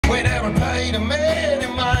made a man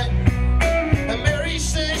in mine. And Mary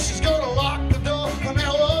says she's gonna lock the door from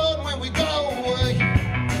now on when we go away.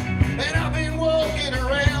 And I've been walking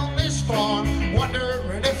around this farm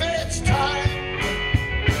wondering if it's time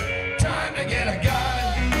to get a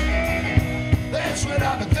gun. That's what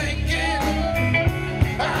I've been thinking.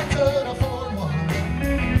 I could afford one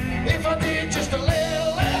if I did just a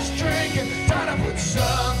little less drinking. Time to put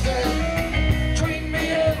something between me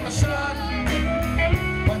and my son.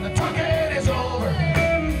 When the talking is over,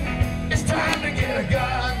 it's time to get a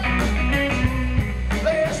gun.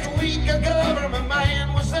 Last week a government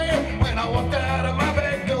man was there when I walked out of my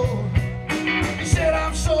back door. He said,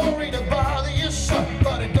 I'm sorry to bother you, son,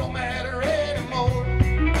 but it don't matter anymore.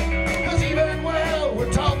 Cause even while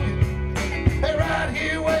we're talking, they're right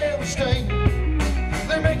here where we stay.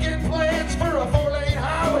 They're making plans for a 4-lane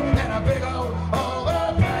highway and a big old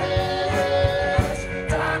overpass.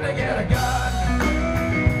 Time to get a gun.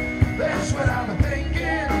 That's what I've been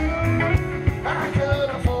thinking. I could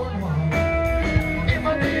afford one if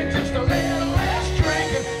I did just a little less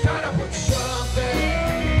drinking. Time to put something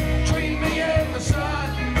between me and the sun.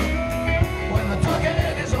 When the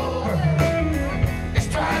talking is over, it's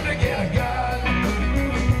time to get a gun.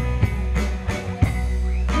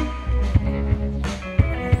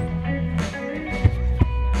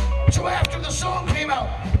 So after the song came out,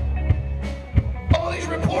 all these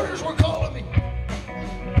reporters were calling me,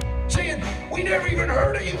 saying, we never even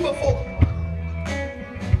heard of you before.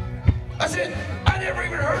 I said, I never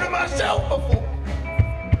even heard of myself before.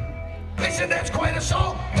 They said, that's quite a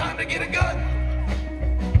song, time to get a gun.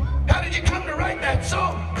 How did you come to write that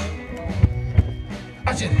song?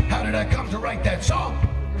 I said, how did I come to write that song?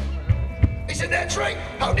 They said, that's right,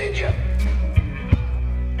 how did you?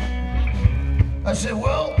 I said,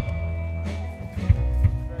 well,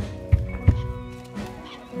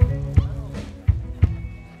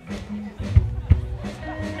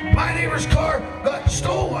 my neighbor's car got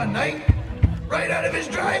stolen one night, right out of his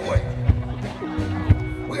driveway.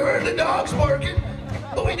 We heard the dogs barking,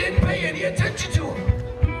 but we didn't pay any attention to them.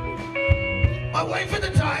 My wife at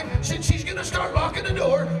the time said she's gonna start locking the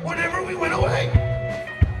door whenever we went away.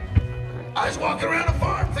 I was walking around the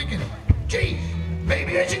farm thinking, gee,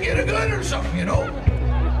 maybe I should get a gun or something, you know?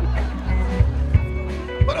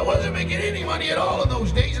 But I wasn't making any money at all in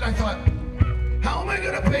those days, and I thought, how am I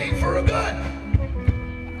gonna pay for a gun?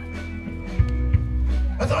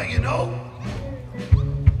 I thought, you know,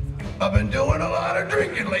 I've been doing a lot of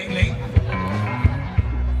drinking lately.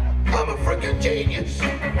 I'm a freaking genius.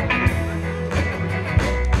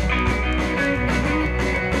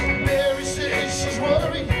 Mary says she's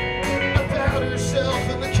worried about herself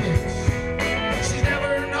and the kids. She's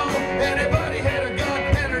never known anybody had a gun,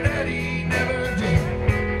 and her daddy never did.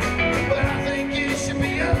 But I think it should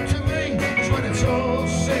be up to me, 'cause when it's all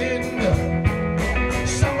said and done,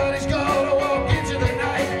 somebody's gonna walk into the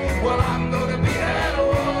night. Well, I'm gonna be that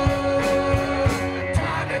one.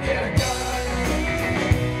 Time to get a gun.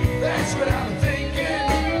 That's what I'm thinking.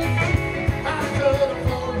 I could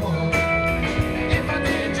afford one if I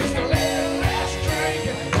did just a little less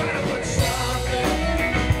drinking. Trying to put something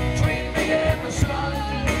between me and the sun.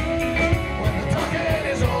 When the talking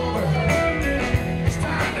is over, it's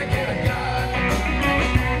time to get a gun.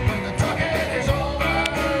 When the talking is over,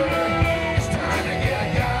 it's time to get a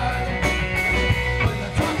gun. When the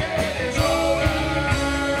talking is over,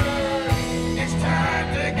 it's time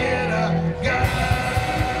to get a gun.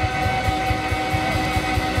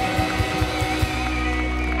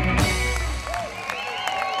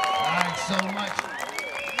 Thanks so much.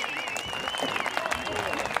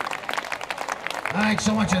 Thanks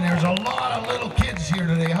so much. And there's a lot of little kids here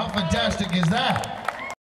today. How fantastic is that?